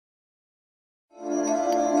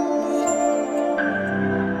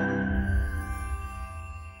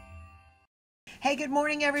Hey, good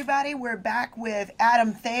morning, everybody. We're back with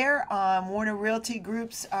Adam Thayer on Warner Realty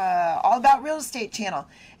Group's All About Real Estate channel.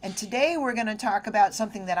 And today we're going to talk about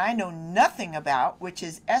something that I know nothing about, which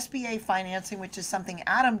is SBA financing, which is something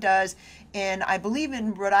Adam does in, I believe,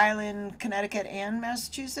 in Rhode Island, Connecticut, and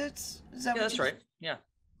Massachusetts. Is that Yeah, what that's you? right. Yeah. Yep.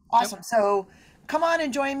 Awesome. So come on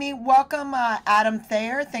and join me. Welcome, Adam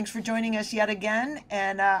Thayer. Thanks for joining us yet again.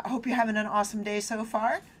 And I hope you're having an awesome day so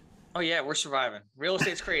far. Oh yeah, we're surviving. Real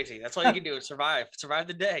estate's crazy. That's all you can do is survive. Survive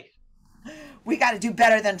the day. We got to do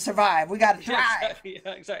better than survive. We got to Yeah, thrive. exactly.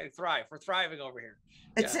 Yeah, exactly. Thrive. We're thriving over here.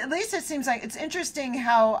 It's Yeah. at least it seems like it's interesting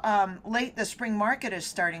how late the spring market is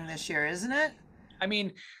starting this year, isn't it? I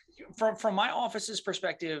mean, from my office's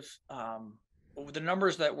perspective, the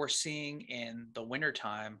numbers that we're seeing in the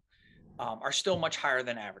wintertime are still much higher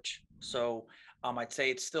than average. So I'd say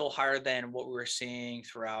it's still higher than what we were seeing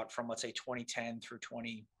throughout from let's say 2010 through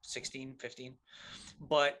 2016, 15.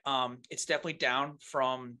 But it's definitely down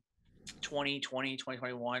from 2020,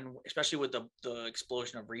 2021, especially with the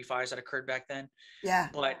explosion of refis that occurred back then. Yeah.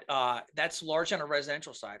 But that's large on the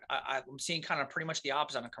residential side. I'm seeing kind of pretty much the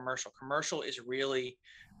opposite on commercial. Commercial is really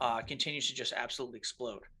continues to just absolutely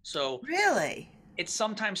explode. So Really? it's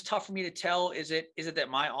sometimes tough for me to tell. Is it that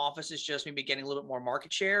my office is just maybe getting a little bit more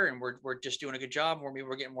market share and we're just doing a good job, or maybe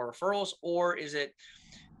we're getting more referrals, or is it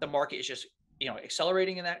the market is just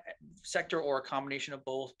accelerating in that sector, or a combination of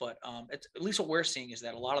both? But it's at least what we're seeing is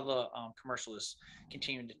that a lot of the commercial is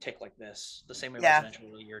continuing to tick like this, the same way Yeah.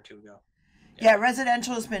 residential was a year or two ago. Yeah. Yeah,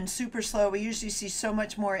 residential has been super slow. We usually see so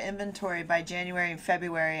much more inventory by January and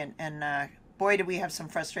February, and boy, do we have some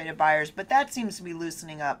frustrated buyers. But that seems to be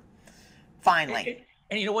loosening up And, finally. and-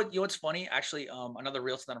 and you know what? You know what's funny? Actually, another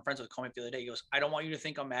realtor that I'm friends with called me up the other day. He goes, "I don't want you to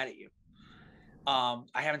think I'm mad at you.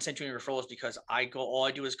 I haven't sent you any referrals because all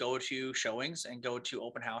I do is go to showings and go to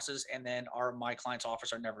open houses, and then my clients'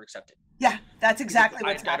 offers are never accepted." Yeah, that's He goes, exactly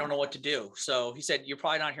what's I don't know happening. what to do. So he said, "You're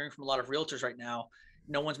probably not hearing from a lot of realtors right now.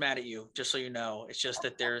 No one's mad at you, just so you know. It's just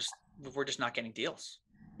that we're just not getting deals."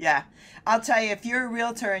 Yeah, I'll tell you, if you're a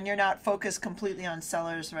realtor and you're not focused completely on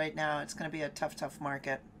sellers right now, it's going to be a tough, tough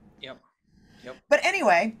market. Yep. Yep. But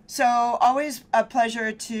anyway, so always a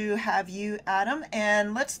pleasure to have you, Adam.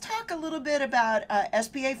 And let's talk a little bit about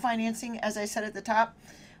SBA financing. As I said at the top,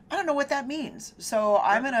 I don't know what that means. So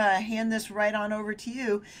I'm Sure. going to hand this right on over to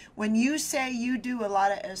you. When you say you do a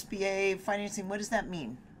lot of SBA financing, what does that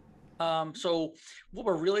mean? So what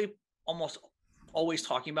we're really almost always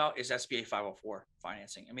talking about is SBA 504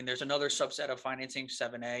 financing. I mean, there's another subset of financing,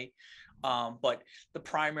 7A, but the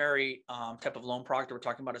primary type of loan product that we're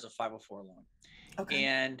talking about is a 504 loan. Okay.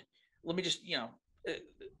 And let me just, a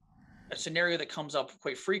a scenario that comes up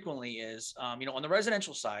quite frequently is, on the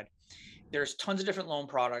residential side, there's tons of different loan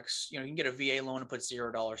products. You can get a VA loan and put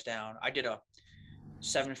 $0 down. I did a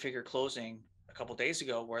 7-figure closing a couple of days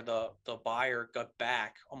ago where the buyer got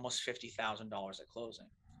back almost $50,000 at closing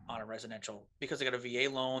on a residential because they got a VA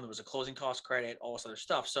loan. There was a closing cost credit, all this other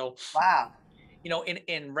stuff. So, Wow.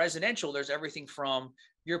 in residential, there's everything from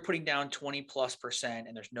you're putting down 20+%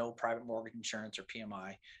 and there's no private mortgage insurance or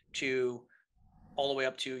PMI, to all the way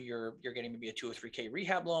up to you're getting maybe a 2 or 3K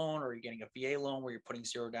rehab loan, or you're getting a VA loan where you're putting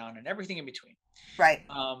zero down, and everything in between. Right.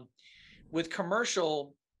 Um, with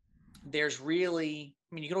commercial, there's really,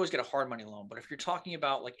 I mean, you can always get a hard money loan, but if you're talking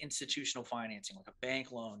about like institutional financing, like a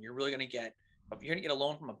bank loan, if you're going to get a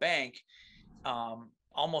loan from a bank,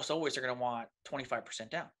 almost always they're going to want 25%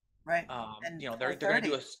 down. Right. And or They're going to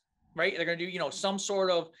do 30. right. They're going to do, some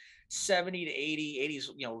sort of 70 to 80,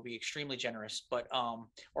 80s, would be extremely generous, but,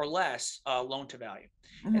 or less, loan to value.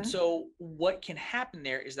 And Hmm. so what can happen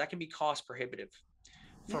there is that can be cost prohibitive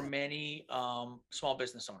for Yeah. many, small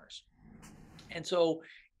business owners. And so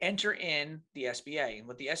enter in the SBA. And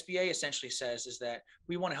what the SBA essentially says is that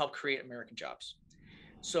we want to help create American jobs.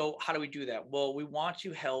 So how do we do that? Well, we want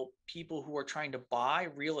to help people who are trying to buy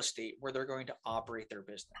real estate where they're going to operate their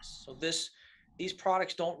business. So these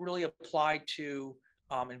products don't really apply to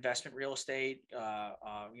investment real estate,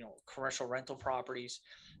 commercial rental properties.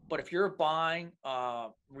 But if you're buying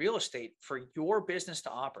real estate for your business to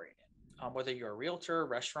operate in, whether you're a realtor,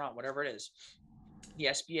 restaurant, whatever it is, the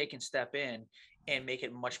SBA can step in and make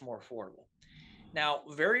it much more affordable. Now,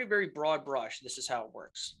 very, very broad brush, this is how it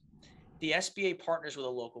works. The SBA partners with a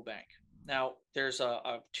local bank. Now, there's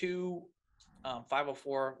a two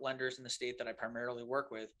 504 lenders in the state that I primarily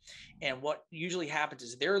work with. And what usually happens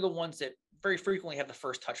is they're the ones that very frequently have the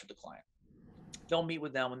first touch with the client. They'll meet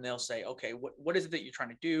with them and they'll say, okay, what is it that you're trying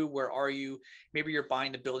to do? Where are you? Maybe you're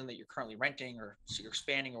buying the building that you're currently renting, or so you're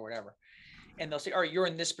expanding or whatever. And they'll say, all right, you're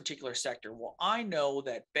in this particular sector. Well, I know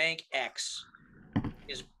that Bank X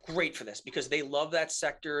is great for this because they love that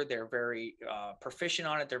sector. They're very proficient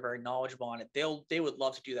on it. They're very knowledgeable on it. They would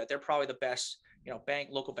love to do that. They're probably the best, bank,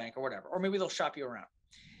 local bank or whatever, or maybe they'll shop you around.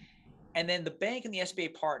 And then the bank and the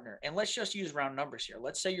SBA partner, and let's just use round numbers here.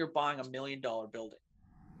 Let's say you're buying $1 million building.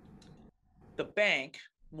 The bank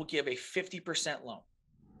will give a 50% loan,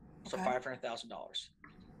 so $500,000.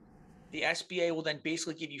 The SBA will then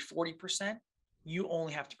basically give you 40%. You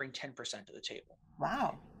only have to bring 10% to the table.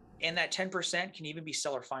 Wow. And that 10% can even be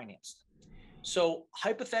seller financed. So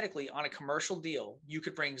hypothetically, on a commercial deal, you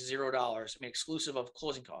could bring $0, I mean, exclusive of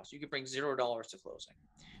closing costs. You could bring $0 to closing,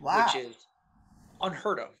 which is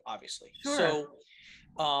unheard of, obviously. Sure.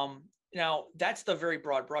 So now that's the very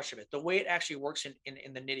broad brush of it. The way it actually works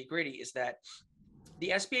in the nitty gritty is that the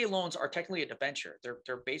SBA loans are technically a debenture.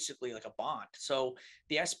 They're basically like a bond. So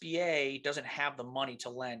the SBA doesn't have the money to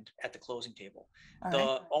lend at the closing table.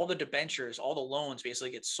 All the debentures, all the loans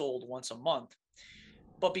basically get sold once a month.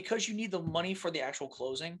 But because you need the money for the actual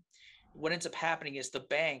closing, what ends up happening is the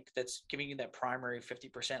bank that's giving you that primary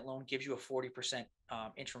 50% loan gives you a 40%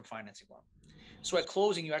 interim financing loan. So at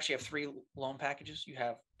closing, you actually have 3 loan packages. You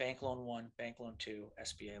have bank loan 1, bank loan 2,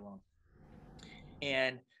 SBA loan.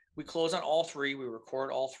 And we close on all 3. We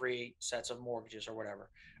record all 3 sets of mortgages or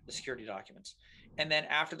whatever, the security documents. And then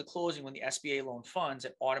after the closing, when the SBA loan funds,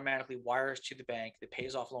 it automatically wires to the bank that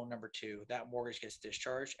pays off loan number 2. That mortgage gets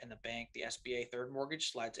discharged, and the bank, the SBA third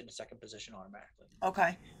mortgage, slides into second position automatically.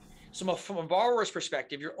 Okay. So from a borrower's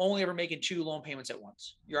perspective, you're only ever making 2 loan payments at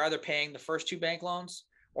once. You're either paying the first 2 bank loans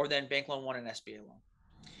or then bank loan 1 and SBA loan.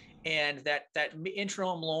 And that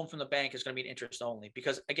interim loan from the bank is going to be an interest only,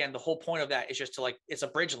 because again, the whole point of that is just to it's a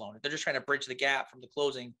bridge loan. They're just trying to bridge the gap from the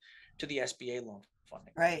closing to the SBA loan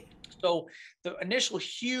funding. Right. So the initial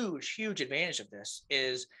huge advantage of this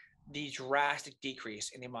is the drastic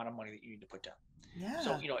decrease in the amount of money that you need to put down. Yeah.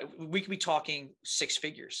 So, we could be talking 6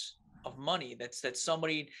 figures of money that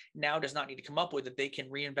somebody now does not need to come up with, that they can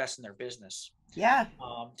reinvest in their business. Yeah.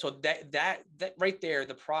 So that right there,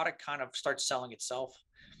 the product kind of starts selling itself.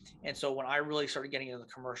 And so when I really started getting into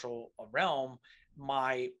the commercial realm,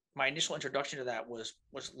 my initial introduction to that was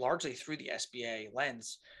largely through the SBA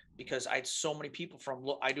lens, because I had so many people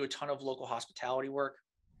I do a ton of local hospitality work,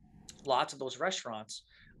 lots of those restaurants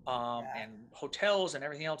and hotels and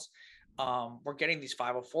everything else. We're getting these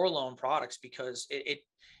 504 loan products because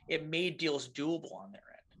it made deals doable on their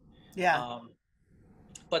end. Yeah.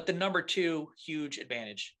 But the number 2 huge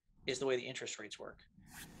advantage is the way the interest rates work.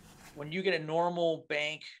 When you get a normal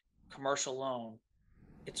bank commercial loan,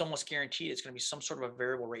 it's almost guaranteed it's going to be some sort of a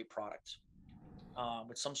variable rate product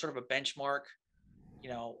with some sort of a benchmark,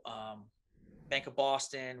 Bank of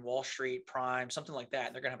Boston, Wall Street, Prime, something like that.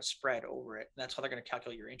 And they're going to have a spread over it. And that's how they're going to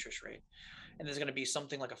calculate your interest rate. And there's going to be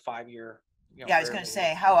something like a 5-year. I was going to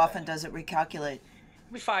say, how often does it recalculate?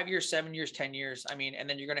 Maybe 5 years, 7 years, 10 years. I mean, and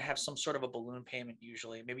then you're going to have some sort of a balloon payment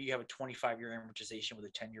usually. Maybe you have a 25-year amortization with a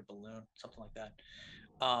 10-year balloon, something like that.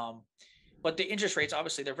 But the interest rates,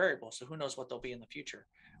 obviously, they're variable. So who knows what they'll be in the future.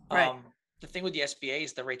 Right. The thing with the SBA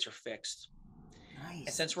is the rates are fixed. Nice.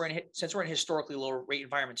 And since we're in historically low rate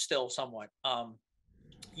environment still somewhat,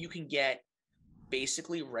 you can get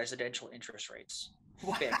basically residential interest rates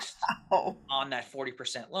fixed on that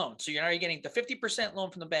 40% loan. So you're getting the 50%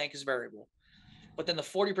 loan from the bank is variable, but then the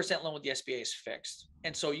 40% loan with the SBA is fixed.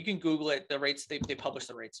 And so you can Google it, the rates, they publish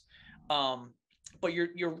the rates. But you're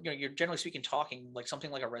generally speaking talking like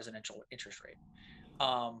something like a residential interest rate.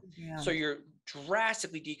 So you're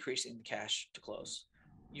drastically decreasing the cash to close.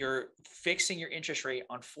 You're fixing your interest rate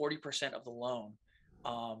on 40% of the loan.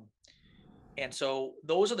 And so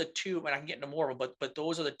those are the 2, and I can get into more of them, but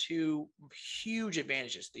those are the 2 huge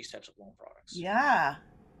advantages to these types of loan products. Yeah.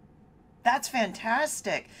 That's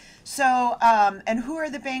fantastic. So, and who are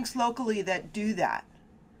the banks locally that do that?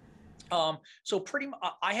 So pretty much,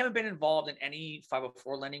 I haven't been involved in any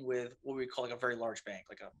 504 lending with what we call like a very large bank,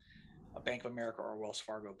 like a Bank of America or Wells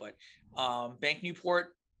Fargo, but Bank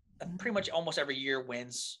Newport pretty much almost every year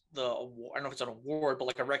wins the award. I don't know if it's an award, but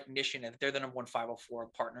like a recognition that they're the number 1 504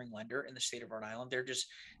 partnering lender in the state of Rhode Island.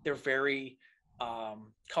 They're very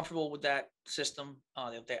comfortable with that system.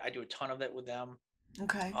 I do a ton of that with them.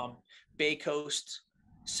 Okay. Bay Coast,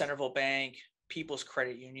 Centerville Bank, People's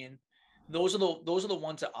Credit Union. Those are the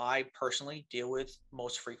ones that I personally deal with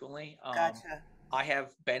most frequently. Gotcha. I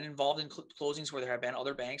have been involved in closings where there have been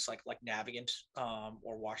other banks like Navigant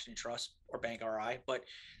or Washington Trust or Bank RI. But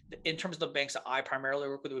in terms of the banks that I primarily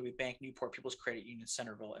work with, it would be Bank Newport, People's Credit Union,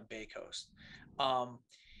 Centerville, and Bay Coast.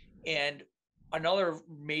 And another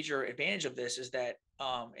major advantage of this is that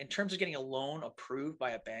in terms of getting a loan approved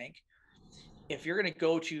by a bank, if you're going to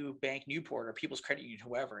go to Bank Newport or People's Credit Union,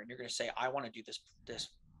 whoever, and you're going to say, I want to do this,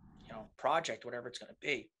 project, whatever it's going to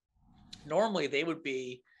be, normally they would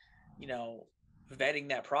be, vetting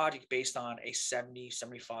that project based on a 70,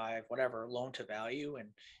 75, whatever loan to value.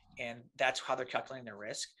 And that's how they're calculating their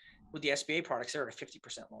risk. With the SBA products, they're at a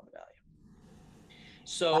 50% loan to value.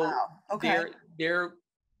 So Wow. Okay. they're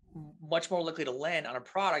much more likely to lend on a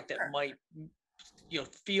product that Sure. might,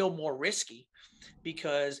 feel more risky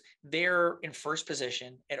because they're in first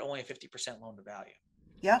position at only a 50% loan to value.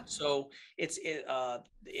 Yep. So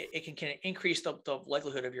it can increase the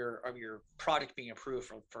likelihood of your product being approved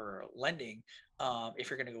for lending if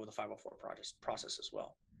you're going to go with the 504 process as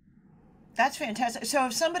well. That's fantastic. So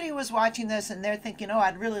if somebody was watching this and they're thinking, "Oh,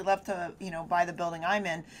 I'd really love to, buy the building I'm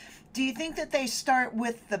in," do you think that they start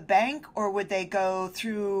with the bank, or would they go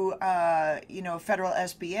through, federal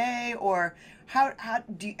SBA, or how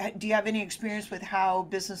do you have any experience with how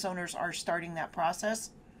business owners are starting that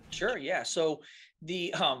process? Sure, yeah. So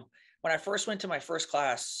the when I first went to my first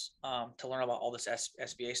class to learn about all this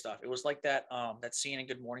SBA stuff, it was like that scene in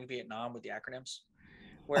Good Morning Vietnam with the acronyms,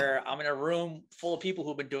 where I'm in a room full of people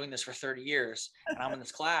who've been doing this for 30 years, and I'm in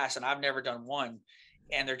this class and I've never done one,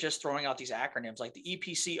 and they're just throwing out these acronyms like the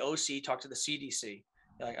EPC OC talk to the CDC.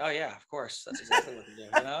 You're like, oh yeah, of course, that's exactly what they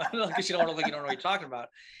do, because you don't want to think you don't know what you're talking about,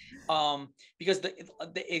 because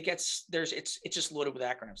it gets it's just loaded with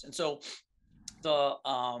acronyms, and so the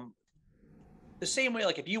the same way,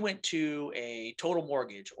 like if you went to a Total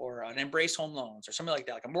Mortgage or an Embrace Home Loans or something like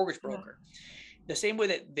that, like a mortgage Yeah. broker, the same way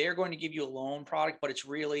that they're going to give you a loan product, but it's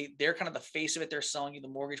really, they're kind of the face of it. They're selling you the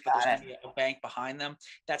mortgage, but there's Got going it. to be a bank behind them.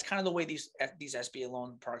 That's kind of the way these SBA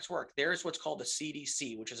loan products work. There's what's called a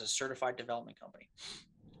CDC, which is a certified development company.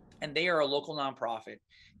 And they are a local nonprofit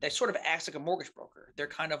that sort of acts like a mortgage broker. They're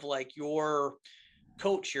kind of like your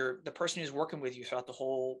coach, you're the person who's working with you throughout the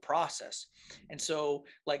whole process. And so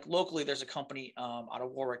like locally, there's a company out of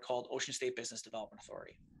Warwick called Ocean State Business Development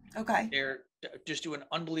Authority. Okay. They're just doing an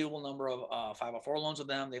unbelievable number of 504 loans with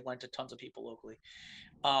them. They've lent to tons of people locally.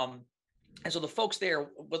 And so the folks there,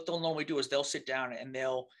 what they'll normally do is they'll sit down and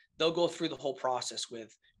they'll go through the whole process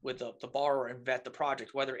with the borrower and vet the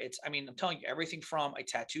project, whether it's, I mean, I'm telling you, everything from a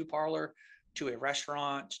tattoo parlor to a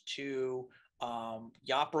restaurant to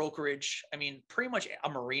yacht brokerage. I mean, pretty much a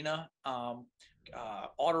marina,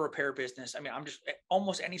 auto repair business. I mean, I'm just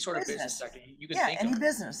almost any sort of business Business. sector you can Yeah, think any of.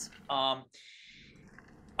 business. Um,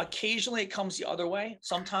 Occasionally it comes the other way.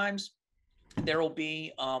 Sometimes there will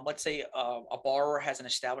be, let's say a borrower has an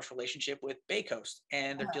established relationship with Bay Coast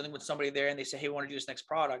and they're dealing with somebody there and they say, hey, we want to do this next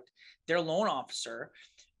product. Their loan officer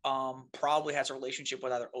probably has a relationship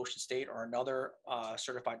with either Ocean State or another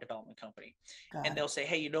certified development company. Got And it. they'll say,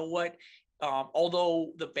 hey, you know what?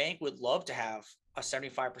 Although the bank would love to have a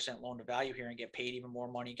 75% loan to value here and get paid even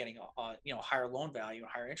more money, getting a higher loan value and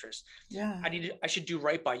higher interest, Yeah. I should do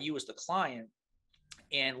right by you as the client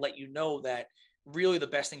and let you know that really the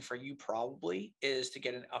best thing for you probably is to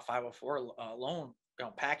get a 504 loan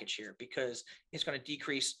package here, because it's going to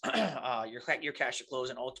decrease your cash to close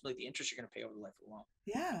and ultimately the interest you're going to pay over the life of the loan.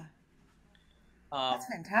 Yeah. That's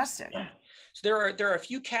Um, fantastic. so there are a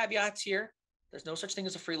few caveats here. There's no such thing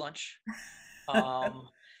as a free lunch.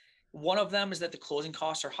 One of them is that the closing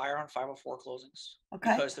costs are higher on 504 closings Okay.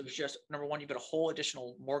 because there's just, number one, you've got a whole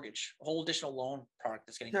additional mortgage, a whole additional loan product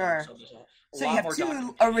that's getting done. Sure. So there's a So you lot have more two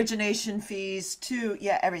documentation. origination fees,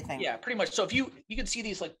 yeah, everything. Yeah, pretty much. So if you can see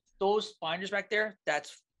these, like those binders back there,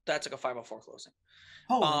 that's like a 504 closing.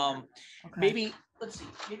 Holy. Um, Okay. maybe let's see,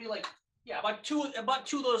 maybe like, yeah, about two of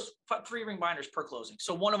those 3-ring binders per closing.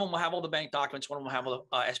 So one of them will have all the bank documents, one of them will have all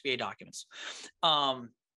the SBA documents.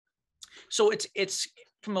 So it's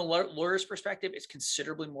from a lawyer's perspective, it's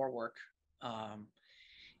considerably more work.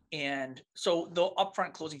 And so the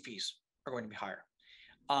upfront closing fees are going to be higher.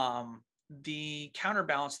 The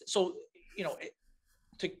counterbalance, so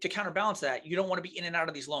to counterbalance that, you don't want to be in and out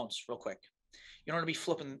of these loans real quick. You don't want to be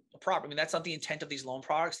flipping a property. I mean, that's not the intent of these loan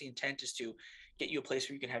products. The intent is to get you a place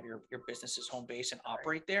where you can have your business's home base and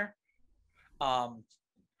operate there.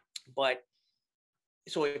 But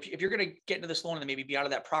so if you're going to get into this loan and maybe be out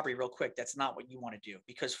of that property real quick, that's not what you want to do,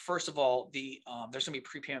 because first of all, there's going to be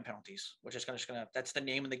prepayment penalties, which is that's the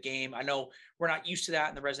name of the game. I know we're not used to that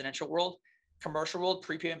in the residential world. Commercial world,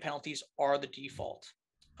 prepayment penalties are the default.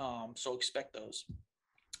 So expect those.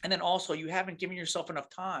 And then also, you haven't given yourself enough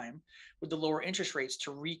time with the lower interest rates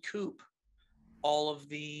to recoup all of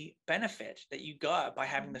the benefit that you got by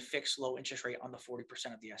having the fixed low interest rate on the 40%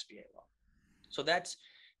 of the SBA loan. So that's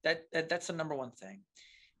the number one thing.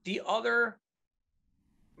 The other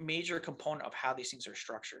major component of how these things are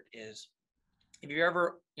structured is, if you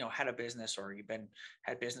ever had a business or you've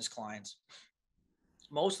had business clients,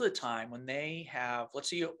 most of the time when they have, let's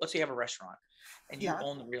say you have a restaurant and you Yeah.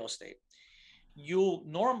 own the real estate, you'll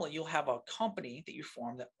have a company that you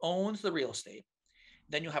form that owns the real estate.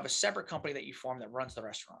 Then you'll have a separate company that you form that runs the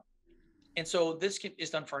restaurant. And so is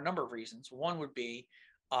done for a number of reasons. One would be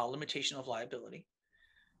limitation of liability.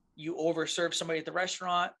 You overserve somebody at the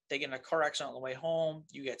restaurant, they get in a car accident on the way home,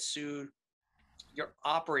 you get sued. Your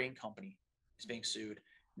operating company is being sued,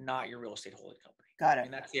 not your real estate holding company. Got I it.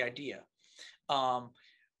 mean, that's the idea.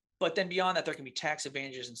 But then beyond that, there can be tax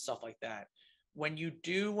advantages and stuff like that. When you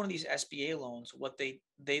do one of these SBA loans, what they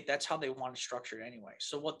that's how they want to structure it anyway.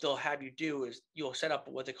 So what they'll have you do is you'll set up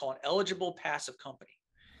what they call an eligible passive company.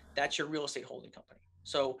 That's your real estate holding company.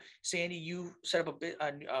 So Sandy, you set up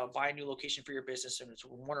buy a new location for your business and it's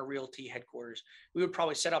Warner Realty headquarters. We would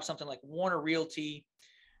probably set up something like Warner Realty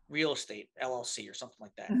Real Estate LLC or something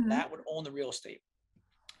like that. Mm-hmm. That would own the real estate.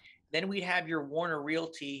 Then we'd have your Warner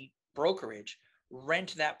Realty brokerage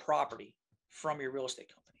rent that property from your real estate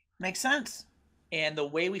company. Makes sense. And the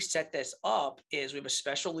way we set this up is we have a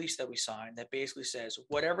special lease that we sign that basically says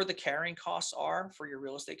whatever the carrying costs are for your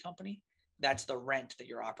real estate company, that's the rent that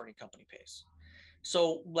your operating company pays.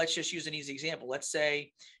 So let's just use an easy example. Let's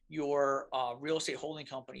say your real estate holding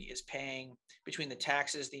company is paying between the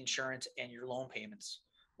taxes, the insurance, and your loan payments,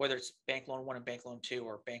 whether it's bank loan 1 and bank loan 2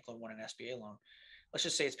 or bank loan 1 and SBA loan. Let's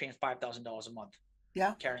just say it's paying $5,000 a month.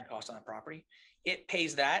 Yeah. Carrying cost on the property. It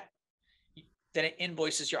pays that. Then it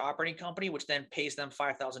invoices your operating company, which then pays them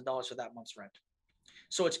 $5,000 for that month's rent.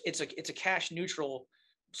 So it's a cash neutral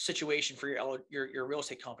situation for your real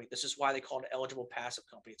estate company. This is why they call it an eligible passive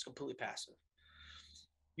company. It's completely passive.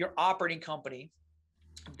 Your operating company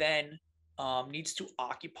then needs to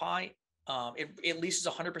occupy. It leases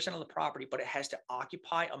 100% of the property, but it has to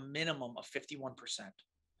occupy a minimum of 51%,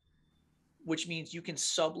 which means you can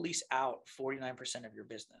sublease out 49% of your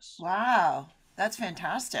business. Wow, that's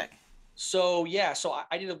fantastic. So yeah, so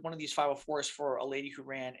I did one of these 504s for a lady who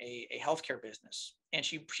ran a healthcare business, and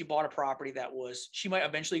she bought a property that she might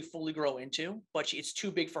eventually fully grow into, but it's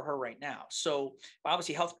too big for her right now. So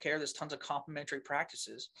obviously healthcare, there's tons of complementary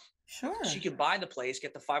practices. Sure. She can buy the place,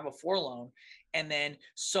 get the 504 loan, and then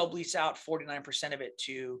sublease out 49% of it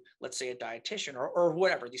to, let's say, a dietitian or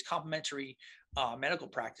whatever, these complementary medical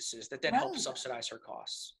practices that then help subsidize her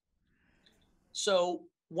costs. So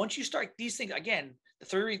once you start these things, again, the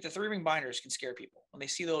three ring binders can scare people. When they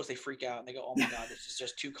see those, they freak out and they go, "Oh my God, this is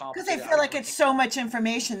just too complicated." Because they feel like it's so much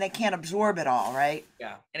information, they can't absorb it all, right?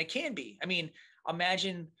 Yeah, and it can be. I mean,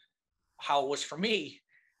 imagine how it was for me.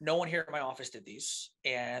 No one here in my office did these,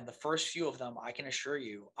 and the first few of them, I can assure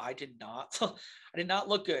you, I did not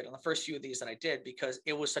look good on the first few of these that I did because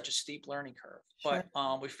it was such a steep learning curve. Sure.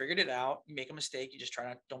 But we figured it out. You make a mistake, you just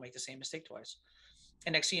don't make the same mistake twice.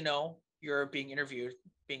 And next thing you know, you're being interviewed,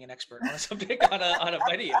 being an expert on something on a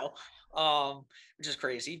video, which is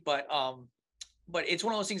crazy. But it's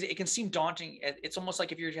one of those things that it can seem daunting. It's almost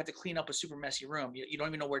like if you have to clean up a super messy room, you don't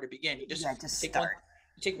even know where to begin. You just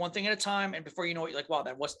take one thing at a time, and before you know it, you're like, wow,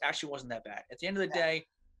 actually wasn't that bad. At the end of the day,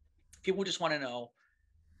 people just want to know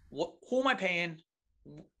who am I paying,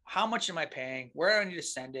 how much am I paying, where do I need to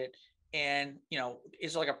send it, and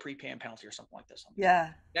is it like a prepayment penalty or something like this?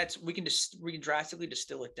 Yeah, we can drastically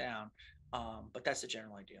distill it down, but that's the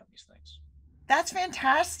general idea on these things. That's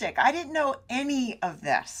fantastic. I didn't know any of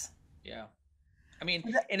this. Yeah. I mean,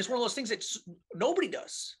 and it's one of those things that nobody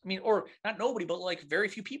does. I mean, or not nobody, but like very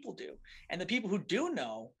few people do. And the people who do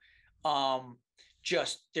know,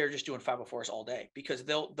 they're just doing 504s all day because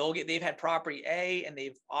they've had property A and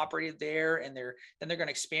they've operated there, and they're going to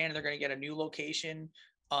expand and they're going to get a new location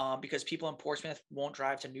because people in Portsmouth won't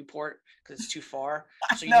drive to Newport because it's too far.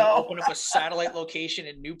 So you open up a satellite location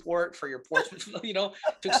in Newport for your Portsmouth, to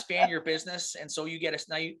expand your business. And so you've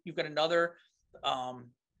got another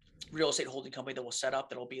real estate holding company that will set up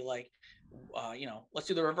that'll be like, let's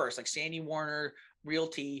do the reverse, like Sandy Warner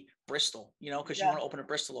Realty Bristol, because you want to open a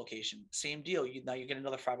Bristol location. Same deal. Now you get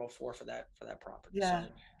another 504 for that property. Yeah. So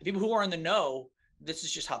the people who are in the know, this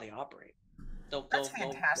is just how they operate. That's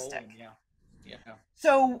fantastic. Yeah.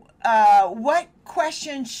 So, what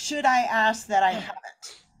questions should I ask that I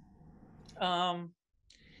haven't?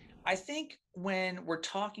 I think when we're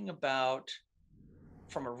talking about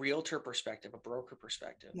from a realtor perspective, a broker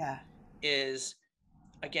perspective, is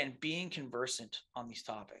again being conversant on these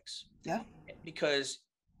topics. Yeah. Because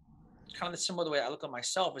kind of similar to the way I look at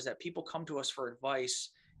myself is that people come to us for advice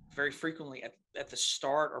very frequently at the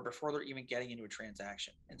start or before they're even getting into a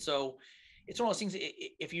transaction. And so it's one of those things,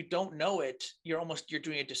 if you don't know it, you're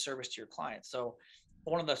doing a disservice to your client. So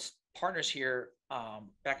one of the partners here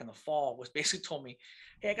back in the fall was basically told me,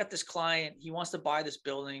 hey, I got this client. He wants to buy this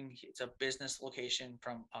building. It's a business location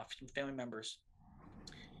from family members.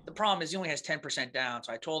 The problem is he only has 10% down.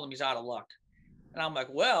 So I told him he's out of luck. And I'm like,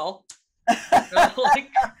 well, like,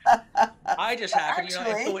 I just happened, you know,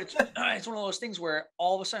 and so it's one of those things where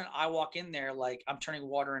all of a sudden I walk in there like I'm turning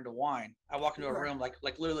water into wine. I walk into a room like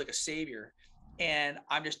literally like a savior, and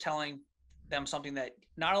I'm just telling them something that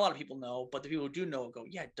not a lot of people know, but the people who do know go,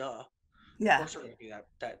 yeah, duh. Of course we're going to do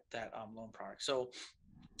that loan product. So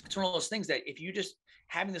it's one of those things that if you just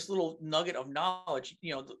having this little nugget of knowledge,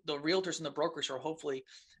 you know, the realtors and the brokers are hopefully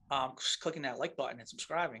clicking that like button and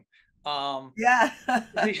subscribing. Yeah.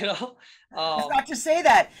 You know, I forgot to say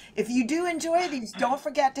that. If you do enjoy these, don't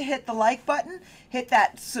forget to hit the like button, hit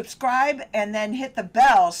that subscribe, and then hit the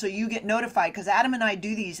bell so you get notified, because Adam and I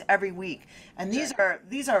do these every week. And these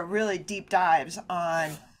are really deep dives on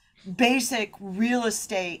basic real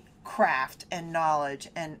estate craft and knowledge,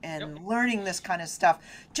 and learning this kind of stuff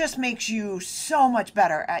just makes you so much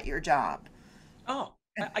better at your job. Oh,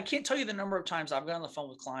 I can't tell you the number of times I've got on the phone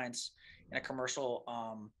with clients in a commercial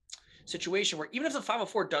situation where even if the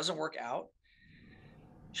 504 doesn't work out,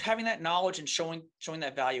 having that knowledge and showing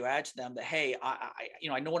that value add to them that, hey,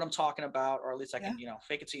 I know what I'm talking about, or at least I can, you know,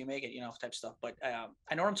 fake it till you make it, you know, type stuff. But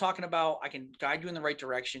I know what I'm talking about. I can guide you in the right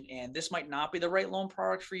direction. And this might not be the right loan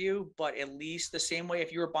product for you, but at least the same way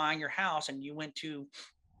if you were buying your house and you went to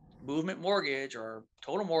Movement Mortgage or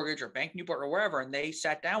Total Mortgage or Bank Newport or wherever, and they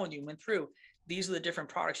sat down with you and went through, these are the different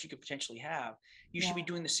products you could potentially have. You should be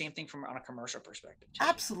doing the same thing from on a commercial perspective too.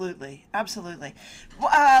 Absolutely. Absolutely.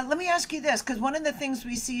 Well, let me ask you this, because one of the things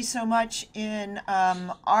we see so much in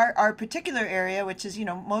our particular area, which is, you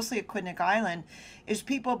know, mostly at Quidnick Island, is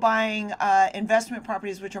people buying investment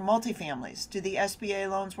properties, which are multifamilies. Do the SBA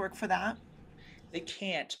loans work for that? They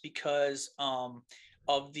can't because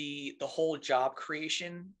of the whole job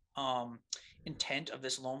creation intent of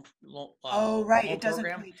this Oh, right. loan It doesn't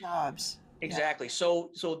program. create jobs. Exactly. So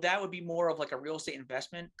that would be more of like a real estate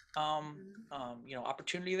investment, you know,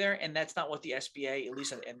 opportunity there. And that's not what the SBA, at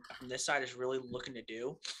least from this side, is really looking to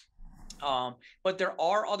do. But there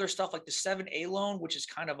are other stuff like the 7A loan, which is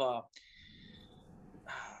kind of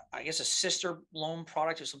I guess a sister loan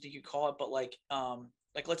product or something you call it. But like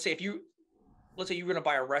let's say you're going to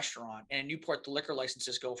buy a restaurant, and in Newport, the liquor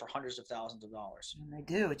licenses go for hundreds of thousands of dollars. And they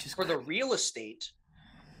do, which is for the real estate.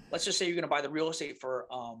 Let's just say you're going to buy the real estate for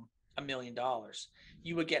 $1 million.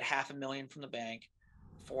 You would get $500,000 from the bank,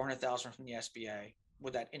 400,000 from the SBA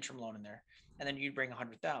with that interim loan in there, and then you'd bring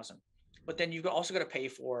 100,000. But then you've also got to pay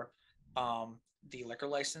for the liquor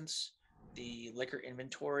license, the liquor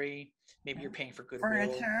inventory. Maybe you're paying for goodwill,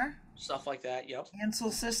 furniture, stuff like that. Yep.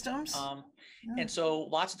 cancel systems. And so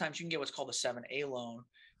lots of times you can get what's called a 7A loan,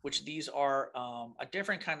 which these are a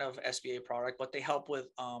different kind of SBA product, but they help with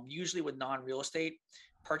usually with non-real estate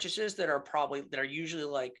purchases that are usually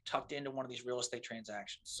like tucked into one of these real estate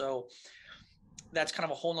transactions. So that's kind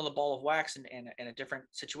of a whole nother ball of wax and a different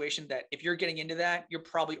situation that if you're getting into that, you're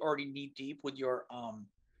probably already knee deep with your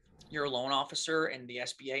loan officer and the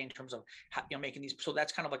SBA in terms of how, you know, making these. So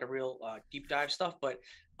that's kind of like a real deep dive stuff. But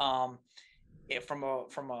from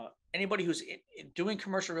anybody who's doing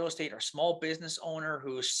commercial real estate or small business owner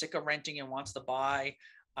who's sick of renting and wants to buy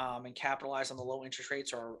and capitalize on the low interest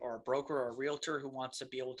rates, or a broker or a realtor who wants to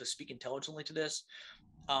be able to speak intelligently to this,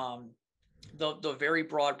 the very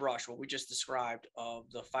broad brush, what we just described of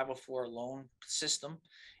the 504 loan system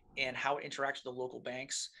and how it interacts with the local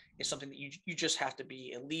banks is something that you just have to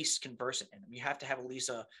be at least conversant in. You have to have at least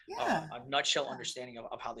a nutshell understanding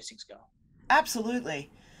of how these things go. Absolutely.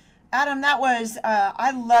 Adam, that was,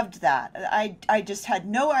 I loved that. I just had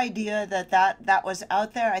no idea that was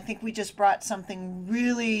out there. I think we just brought something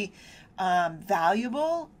really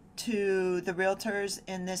valuable to the realtors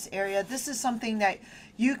in this area. This is something that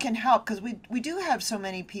you can help, because we do have so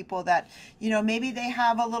many people that, you know, maybe they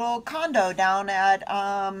have a little condo down at,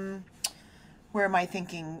 where am I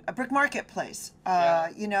thinking? A Brick Marketplace,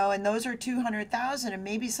 you know, and those are 200,000, and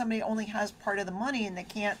maybe somebody only has part of the money and they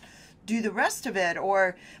can't do the rest of it.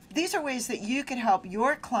 Or these are ways that you can help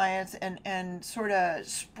your clients and sort of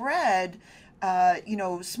spread, you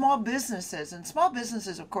know, small businesses. And small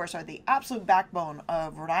businesses, of course, are the absolute backbone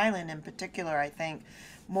of Rhode Island in particular, I think,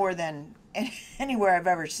 more than anywhere I've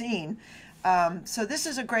ever seen. So this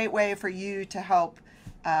is a great way for you to help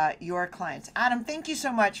your clients. Adam, thank you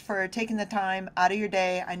so much for taking the time out of your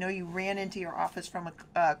day. I know you ran into your office from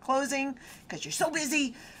a closing because you're so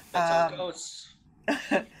busy. That's how it goes.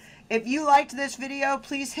 If you liked this video,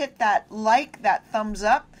 please hit that thumbs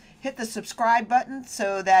up. Hit the subscribe button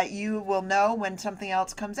so that you will know when something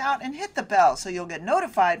else comes out, and hit the bell so you'll get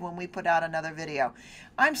notified when we put out another video.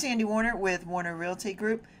 I'm Sandy Warner with Warner Realty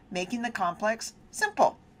Group, making the complex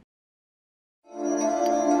simple.